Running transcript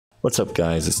What's up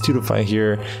guys, it's Tudify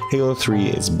here. Halo 3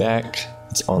 is back,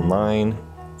 it's online,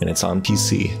 and it's on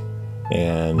PC.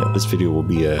 And this video will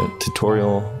be a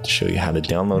tutorial to show you how to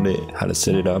download it, how to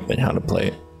set it up, and how to play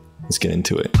it. Let's get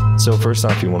into it. So first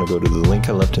off, you want to go to the link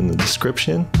I left in the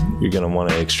description. You're going to want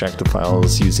to extract the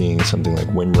files using something like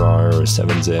WinRAR or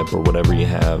 7-zip or whatever you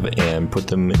have and put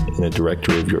them in a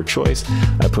directory of your choice.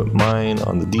 I put mine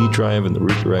on the D drive in the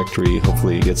root directory.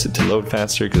 Hopefully it gets it to load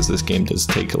faster because this game does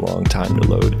take a long time to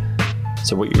load.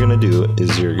 So what you're going to do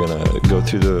is you're going to go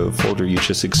through the folder you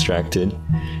just extracted.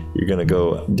 You're going to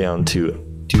go down to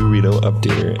Dorito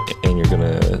Updater and you're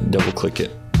going to double click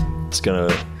it. It's going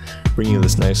to bring you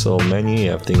this nice little menu.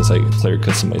 You have things like player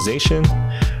customization,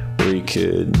 where you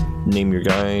could name your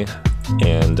guy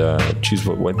and choose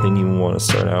what weapon you want to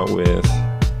start out with,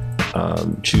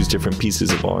 choose different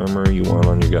pieces of armor you want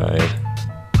on your guy,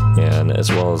 and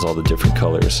as well as all the different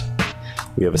colors.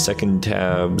 We have a second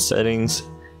tab, settings.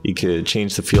 You could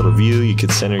change the field of view, you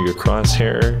could center your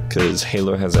crosshair, because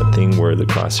Halo has that thing where the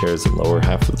crosshair is in the lower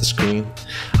half of the screen.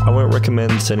 I wouldn't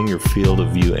recommend setting your field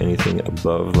of view anything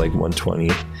above like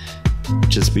 120,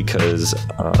 just because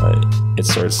it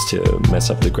starts to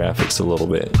mess up the graphics a little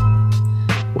bit.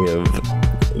 We have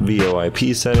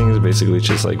VoIP settings, basically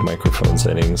just like microphone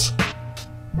settings,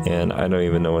 and I don't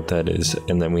even know what that is.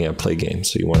 And then we have play game,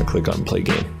 so you want to click on play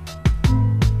game.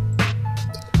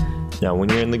 Now when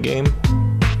you're in the game,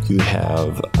 you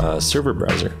have a server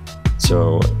browser,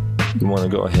 so you want to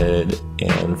go ahead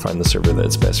and find the server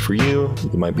that's best for you.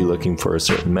 You might be looking for a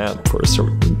certain map, for a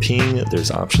certain ping.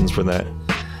 There's options for that.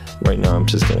 Right now I'm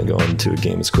just going to go into a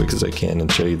game as quick as I can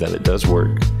and show you that it does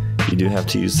work. You do have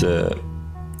to use the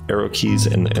arrow keys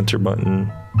and the enter button.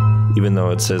 Even though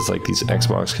it says like these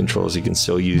Xbox controls, you can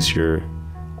still use your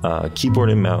keyboard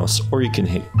and mouse, or you can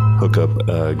hook up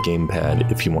a gamepad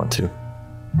if you want to.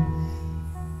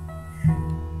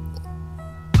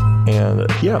 And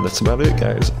yeah, that's about it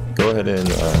guys. Go ahead and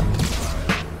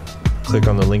click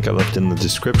on the link I left in the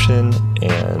description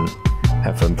and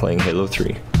have fun playing Halo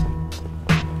 3.